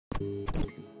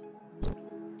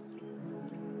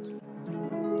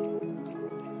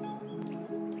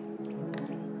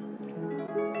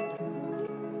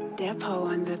Depot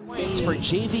on the It's for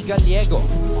JV Gallego.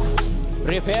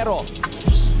 Rivero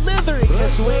slithering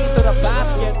his way to the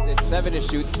basket. It's 7 to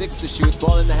shoot, 6 to shoot.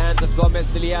 Ball in the hands of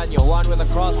Gomez Diliano. Juan with a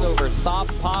crossover.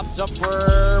 Stop, pop,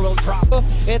 jumper will drop.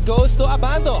 It goes to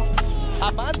Abando.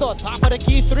 Abando, top of the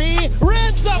key three.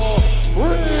 Rhenz up!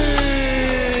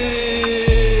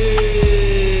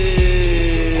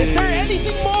 Is there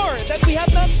anything more that we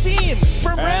have not seen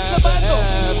from Rhenz Abando?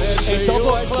 A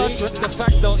double clutch de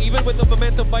facto, even with the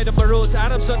momentum by the Maroons.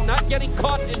 Adamson not getting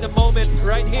caught in the moment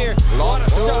right here. What a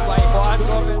shot by Juan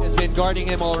Gomez. Has been guarding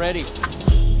him already.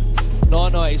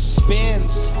 Nonoy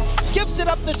spins, gives it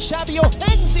up to Chavio,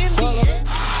 hangs in the air.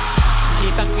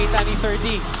 Kitang-kita ni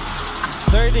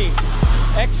 30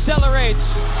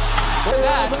 accelerates. For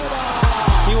that,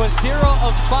 he was 0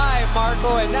 of 5,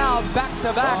 Marco, and now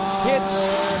back-to-back hits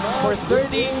for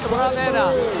 30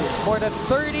 Ravenna for the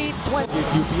 30-20.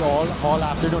 UP all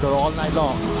afternoon or all night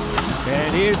long.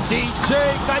 And here's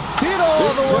CJ Cancino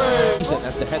all the way.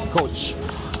 As the head coach.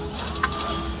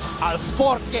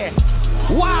 Alforque.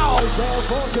 Wow!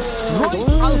 Royce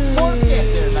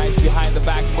Alforque. Nice behind the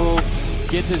back move,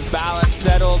 gets his balance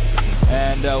settled.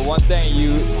 And one thing, you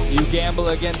gamble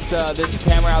against this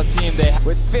Tamarahouse team.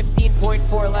 With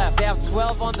 15.4 left, they have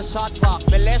 12 on the shot clock.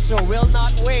 Melesio will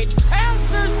not wait.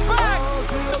 Answers back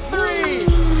to 3.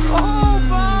 Oh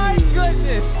my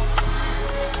goodness!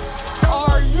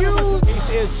 Are you? This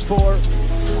is for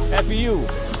FEU.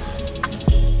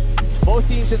 Both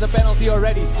teams in the penalty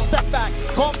already. Step back,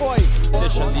 convoy.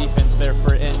 Position defense there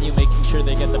for NU, making sure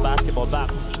they get the basketball back.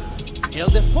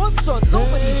 Ildefonso,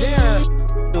 nobody there.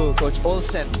 To Coach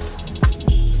Olsen,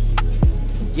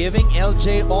 giving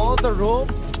LJ all the room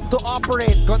to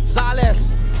operate.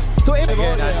 Gonzalez to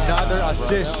Again, another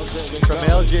assist from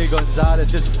LJ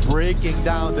Gonzalez, just breaking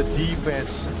down the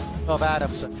defense of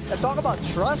Adamson. And talk about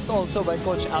trust also by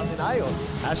Coach Alminayo.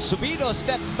 As Subido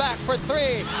steps back for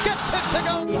 3, gets it to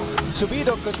go.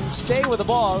 Subido couldn't stay with the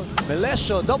ball.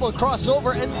 Melesio double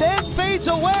crossover and then fades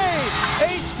away.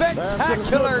 A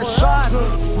spectacular shot.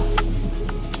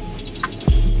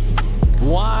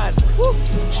 One.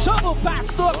 Shovel pass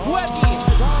to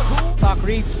Acueti. Clock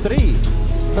reads 3.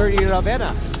 30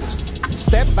 Ravenna.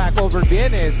 Step back over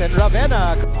Vienes and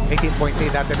Ravenna.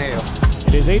 18.8 Ateneo.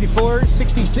 It is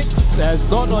 84-66 as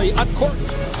Nonoy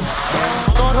uncorks.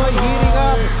 And Nonoy heating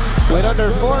up with under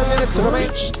 4 minutes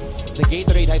remaining. The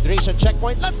Gatorade hydration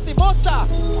checkpoint. Lastimosa.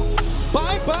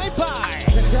 Bye.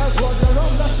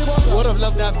 Would have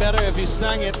loved that better if you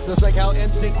sang it, just like how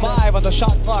NSYNC 5 on the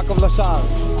shot clock of LaSalle.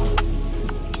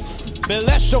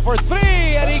 Melesio for 3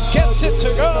 and he gets it to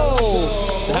go.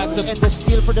 That's a the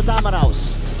steal for the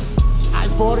Tamarahouse.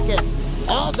 Alforque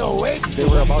all the way. They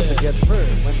were about to get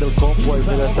hurt when the convoy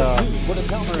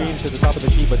with a screen to the top of the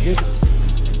key, but here's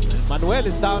Manuel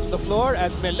is down on the floor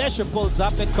as Melesio pulls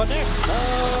up and connects.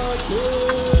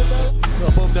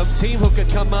 The team who could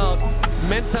come out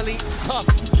mentally tough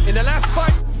in the last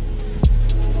fight.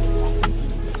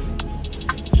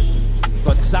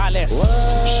 Gonzalez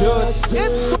shoots.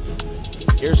 It's good.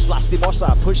 Here's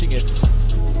Lastimosa pushing it.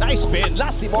 Nice spin.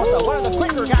 Lastimosa, one of the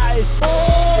quicker guys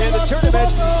in the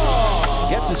tournament.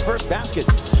 Gets his first basket.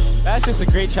 That's just a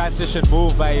great transition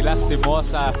move by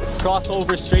Lastimosa.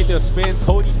 Crossover straight to a spin.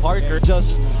 Cody Parker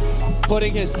Just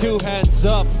putting his 2 hands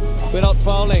up without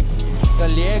fouling.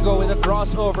 Gallego with a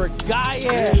crossover.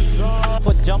 Gayes.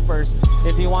 foot jumpers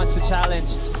if he wants to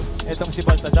challenge itong si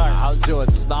Baltazar. Aljun,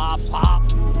 stop, pop.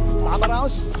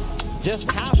 Tamarahouse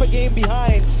just half a game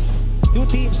behind. 2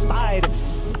 teams tied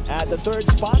at the 3rd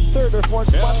spot, 3rd or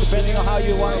 4th spot, depending on how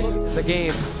you want the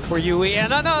game for UE.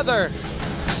 And another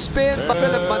spin by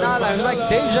Philip Manala. It's like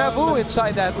deja vu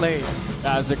inside that lane.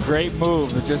 That's a great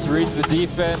move. It just reads the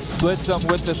defense, splits them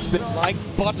with the spin. Like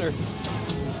butter.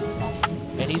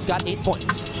 And he's got 8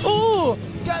 points. Ooh!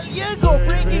 Gallego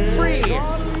breaking free.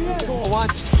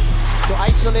 Wants to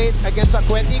isolate against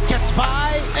Acueti. Gets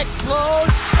by,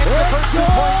 explodes, and the first 2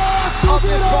 points of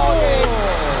this ball game.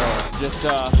 Just,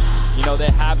 you know,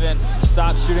 they haven't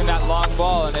stopped shooting that long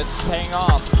ball, and it's paying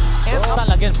off.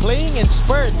 And again, playing in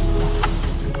spurts.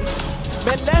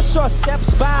 Melesio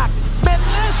steps back.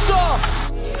 Melesio!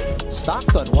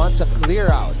 Stockton wants a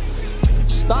clear out.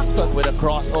 Stockton with a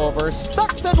crossover.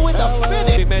 Stockton with a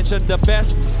finish. We mentioned the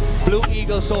best Blue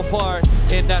Eagle so far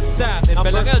in that stat. And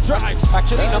Belangel drives.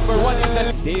 Actually, number 1 in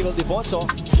the David Ildefonso.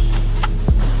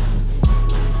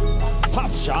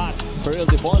 Tough shot for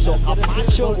Ildefonso.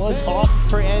 Apacho was off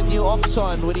for NU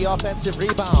Oxon with the offensive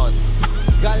rebound.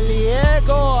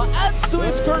 Gallego adds to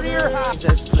his career high.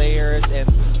 As players and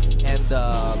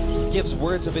gives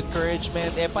words of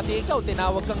encouragement. Pati ikaw,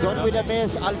 tinawag kang Zone with a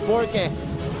miss, Alforque.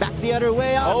 Back the other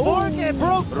way, Alforque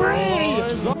broke free!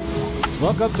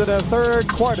 Welcome to the third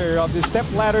quarter of the Step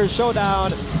Ladder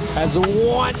Showdown as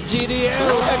one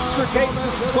GDL extricates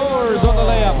its scores on the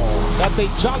layup. That's a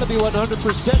Jollibee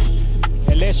 100%.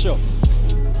 Melesio.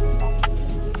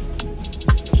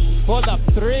 Pull up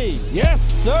three. Yes,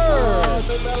 sir! That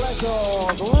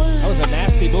was a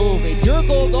nasty move. A pure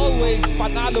gold always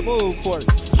panalo move for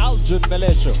Aljun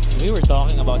Melesio. We were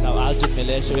talking about how Aljun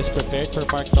Melesio is prepared for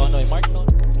Mark Nonoy. Mark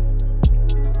Nonoy